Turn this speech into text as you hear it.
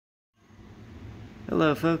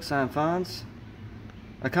Hello folks, I'm Fonze.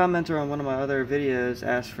 A commenter on one of my other videos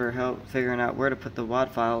asked for help figuring out where to put the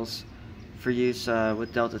WAD files for use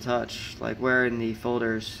with Delta Touch, like where in the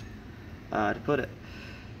folders to put it.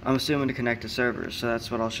 I'm assuming to connect to servers, so that's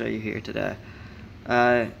what I'll show you here today.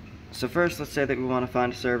 So first, let's say that we want to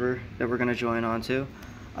find a server that we're going to join onto.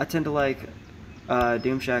 I tend to like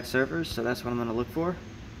Doomshack servers, so that's what I'm going to look for.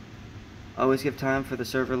 Always give time for the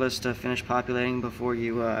server list to finish populating before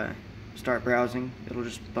you start browsing. It'll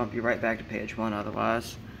just bump you right back to page 1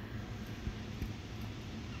 otherwise.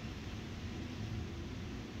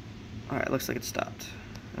 Alright, looks like it stopped.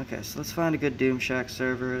 Okay, so let's find a good Doomshack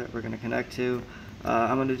server that we're going to connect to.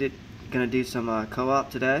 I'm going to do some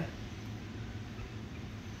co-op today.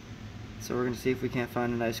 So we're going to see if we can't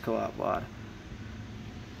find a nice co-op WAD.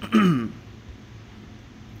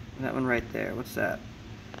 That one right there, what's that?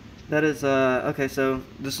 That is, okay, so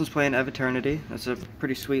this one's playing Of Eternity. That's a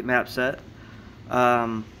pretty sweet map set.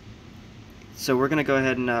 So we're going to go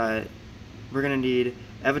ahead and, we're going to need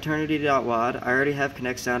eveternity.wad. I already have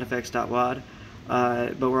connectsoundeffects.wad,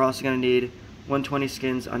 but we're also going to need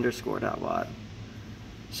 120skins_.wad.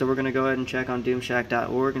 So we're going to go ahead and check on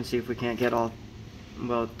doomshack.org and see if we can't get all,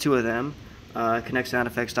 well, 2 of them.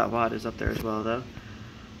 Connectsoundeffects.wad is up there as well, though.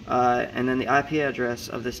 And then the IP address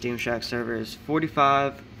of this Doomshack server is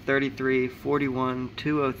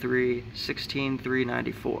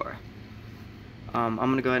 45.33.41.203.16.394. I'm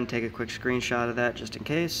going to go ahead and take a quick screenshot of that just in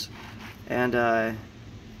case, and I'll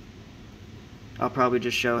probably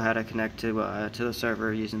just show how to connect to the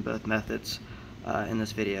server using both methods in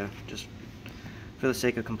this video, just for the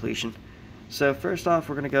sake of completion. So first off,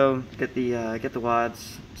 we're going to go get the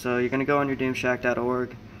WADs. So you're going to go on your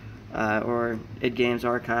doomshack.org or id Games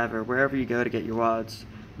Archive or wherever you go to get your WADs.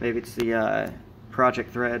 Maybe it's the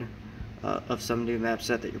project thread of some new map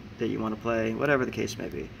set that you want to play, whatever the case may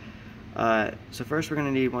be. So first we're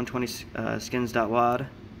going to need 120skins.wad.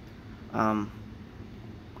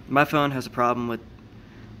 My phone has a problem with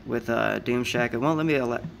Doomshack. It won't let me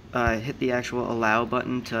hit the actual allow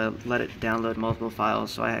button to let it download multiple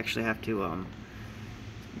files, so I actually have to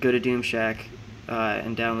go to Doomshack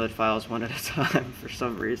and download files one at a time for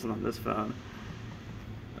some reason on this phone.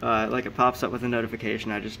 Like it pops up with a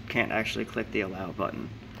notification, I just can't actually click the allow button.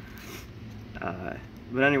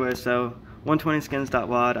 But anyway, so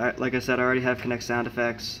 120skins.wad, like I said, I already have Connect Sound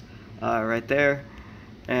Effects right there,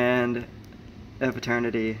 and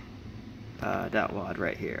eveternity.wad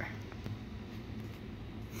right here.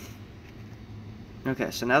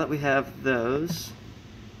 Okay, so now that we have those,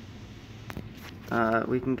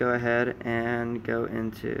 we can go ahead and go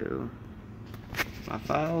into my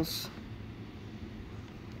files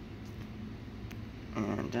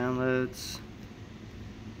and downloads,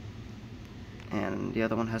 and the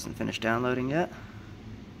other one hasn't finished downloading yet.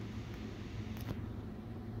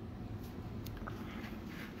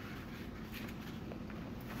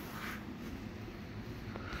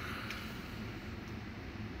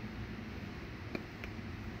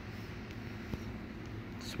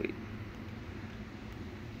 Sweet.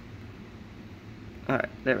 Alright,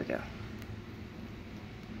 there we go.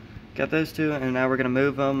 Got those two, and now we're going to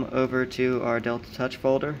move them over to our Delta Touch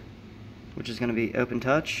folder, which is going to be Open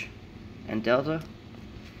Touch and Delta.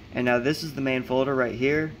 And now this is the main folder right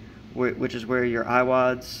here, which is where your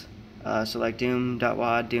iWads, so like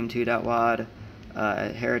Doom.wad, Doom2.wad,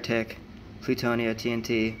 Heretic, Plutonia,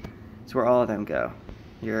 TNT, it's where all of them go.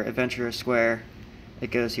 Your Adventurer Square,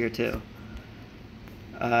 it goes here too.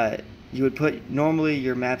 You would put, normally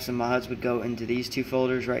your maps and mods would go into these 2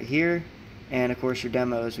 folders right here, and of course your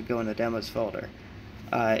demos would go in the demos folder.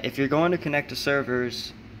 If you're going to connect to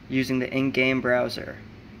servers using the in-game browser,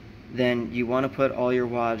 then you want to put all your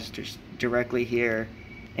WADs just directly here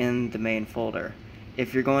in the main folder.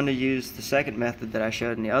 If you're going to use the second method that I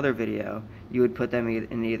showed in the other video, you would put them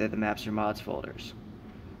in either the maps or mods folders.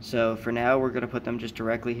 So for now, we're going to put them just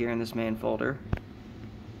directly here in this main folder.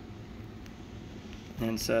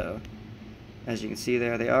 And so, as you can see,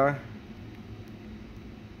 there they are.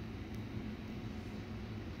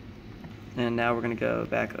 And now we're going to go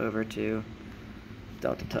back over to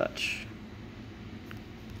Delta Touch.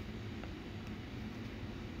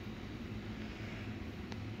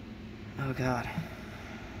 Oh God.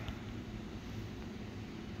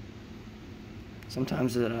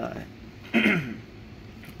 Sometimes it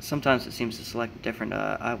sometimes it seems to select a different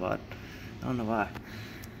iWAD. I don't know why.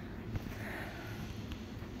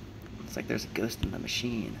 It's like there's a ghost in the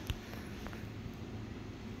machine.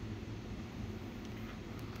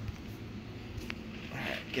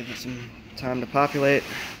 Alright, give it some time to populate.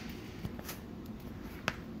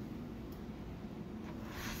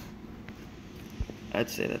 I'd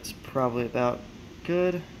say that's probably about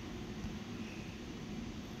good.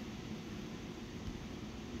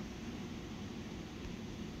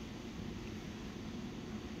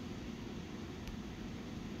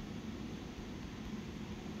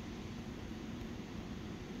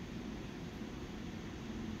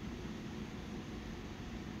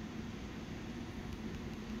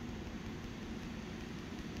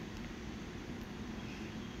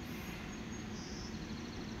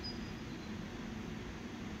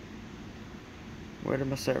 Where did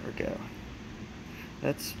my server go?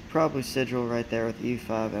 That's probably Sigil right there with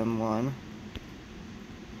U5M1.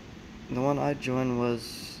 The one I joined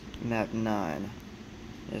was map 9.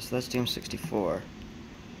 Yes, that's Doom 64.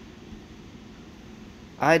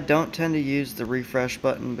 I don't tend to use the refresh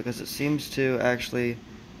button because it seems to actually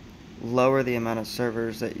lower the amount of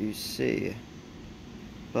servers that you see.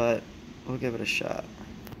 But we'll give it a shot.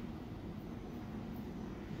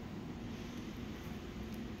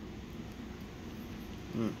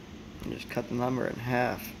 Just cut the number in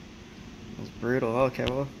half. That's brutal. Okay,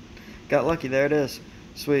 well, got lucky. There it is.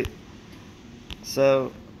 Sweet.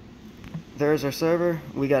 So, there's our server.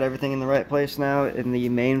 We got everything in the right place now in the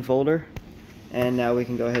main folder. And now we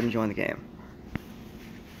can go ahead and join the game.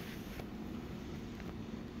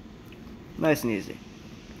 Nice and easy.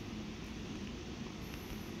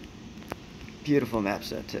 Beautiful map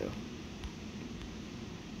set, too.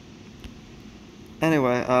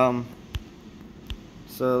 Anyway,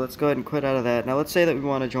 so let's go ahead and quit out of that. Now let's say that we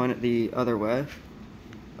want to join it the other way.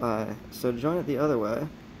 So to join it the other way,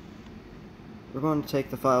 we're going to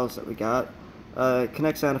take the files that we got.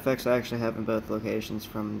 Connect sound effects I actually have in both locations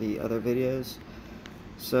from the other videos.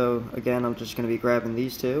 So again, I'm just going to be grabbing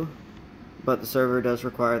these two, but the server does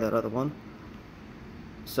require that other one.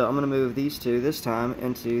 So I'm going to move these two this time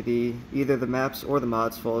into either the maps or the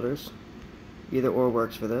mods folders. Either or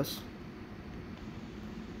works for this.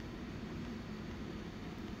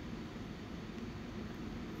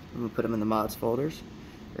 I'm going to put them in the mods folder,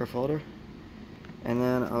 and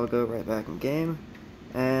then I'll go right back in game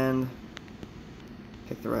and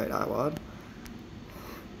pick the right iWAD.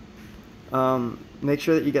 Make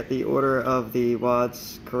sure that you get the order of the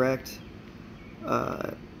WADs correct.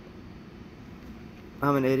 I'm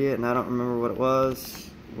an idiot and I don't remember what it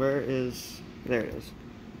was. There it is.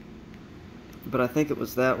 But I think it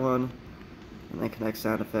was that one, and then connect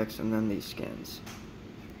sound effects, and then these skins.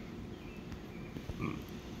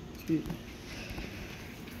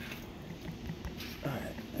 Alright,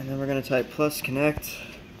 and then we're going to type plus connect,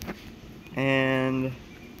 and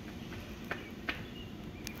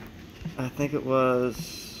I think it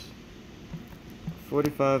was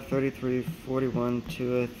 45, 33, 41,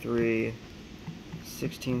 203,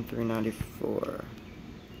 16, 394.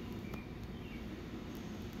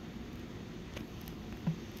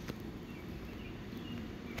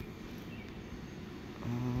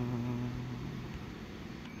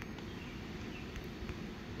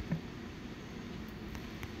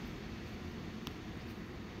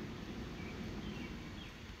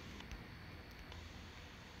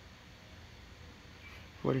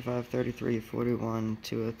 $45, 33, 41,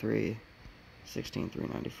 203, 16,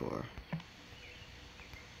 394.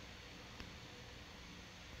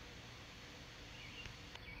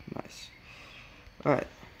 Nice. Alright.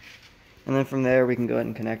 And then from there we can go ahead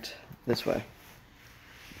and connect this way.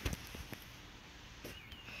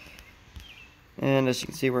 And as you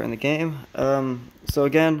can see, we're in the game. So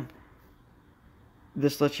again,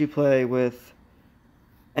 this lets you play with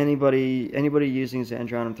anybody using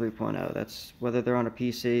Xandronum 3.0. That's whether they're on a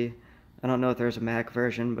PC. I don't know if there's a Mac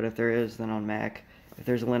version, but if there is, then on Mac. If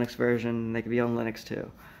there's a Linux version, they could be on Linux too.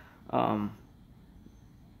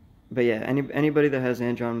 But yeah, anybody that has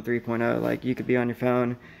Xandronum 3.0, like you could be on your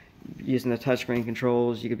phone using the touchscreen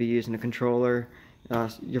controls. You could be using a controller.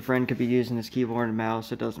 Your friend could be using his keyboard and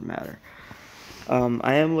mouse. It doesn't matter.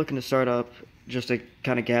 I am looking to start up just a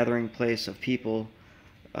kind of gathering place of people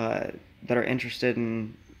that are interested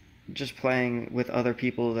in just playing with other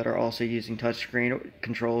people that are also using touchscreen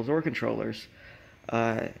controls or controllers,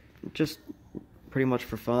 just pretty much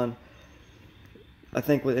for fun. I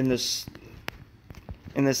think in this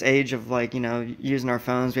age of, like, you know, using our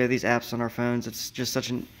phones, we have these apps on our phones. It's just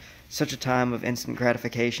such a time of instant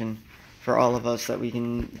gratification for all of us that we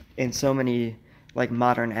can, in so many like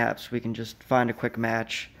modern apps, we can just find a quick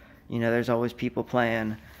match. You know, there's always people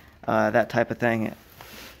playing, that type of thing.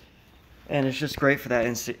 And it's just great for that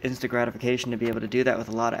instant gratification to be able to do that with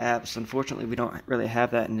a lot of apps. Unfortunately, we don't really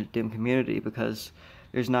have that in the Doom community because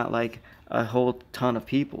there's not like a whole ton of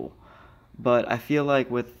people. But I feel like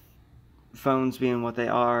with phones being what they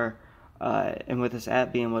are, and with this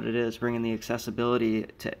app being what it is, bringing the accessibility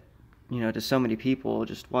to to so many people.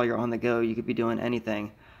 Just while you're on the go, you could be doing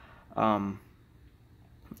anything, and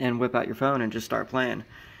whip out your phone and just start playing,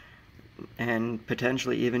 and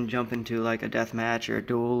potentially even jump into like a death match or a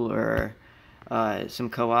duel or some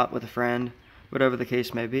co-op with a friend, whatever the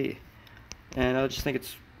case may be. And I just think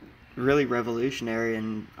it's really revolutionary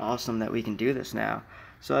and awesome that we can do this now.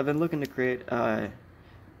 So I've been looking to create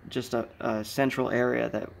just a central area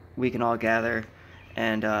that we can all gather,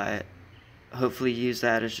 and hopefully use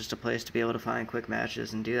that as just a place to be able to find quick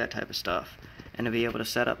matches and do that type of stuff, and to be able to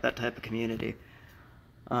set up that type of community.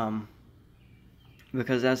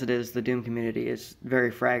 Because as it is, the Doom community is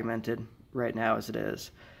very fragmented right now as it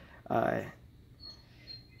is.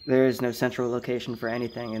 There is no central location for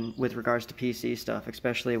anything, and with regards to PC stuff,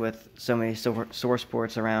 especially with so many source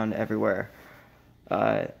ports around everywhere.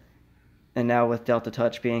 And now with Delta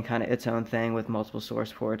Touch being kind of its own thing with multiple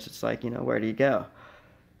source ports, it's like, where do you go?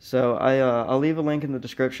 So I'll leave a link in the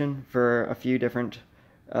description for a few different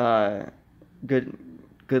good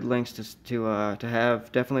links to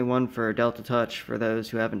have. Definitely one for Delta Touch for those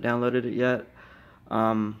who haven't downloaded it yet.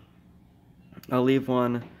 I'll leave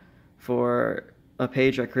one for a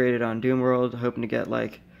page I created on DoomWorld, hoping to get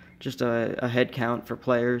like just a head count for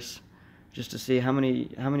players, just to see how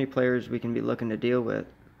many players we can be looking to deal with,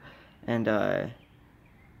 and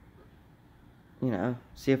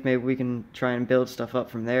see if maybe we can try and build stuff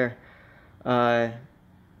up from there. And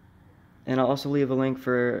I'll also leave a link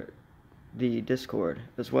for the Discord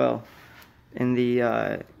as well, in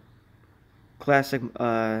the classic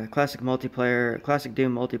Doom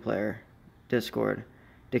multiplayer Discord.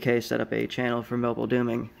 Decay set up a channel for mobile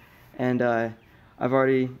dooming, and I've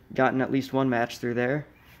already gotten at least one match through there.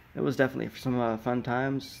 It was definitely some fun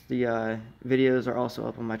times. The videos are also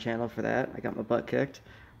up on my channel for that. I got my butt kicked,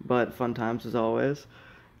 but fun times as always.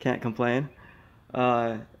 Can't complain.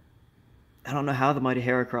 I don't know how the mighty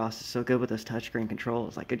Heracross is so good with those touchscreen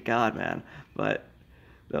controls. Like, good God, man. But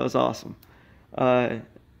that was awesome. So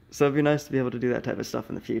it'd be nice to be able to do that type of stuff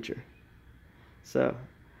in the future. So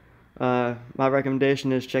my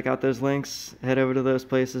recommendation is check out those links, head over to those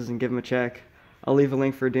places and give them a check. I'll leave a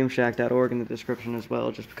link for doomshack.org in the description as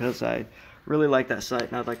well, just because I really like that site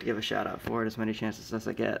and I'd like to give a shout out for it as many chances as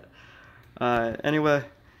I get. Anyway,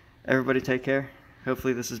 everybody take care.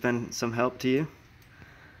 Hopefully this has been some help to you.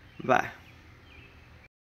 Bye.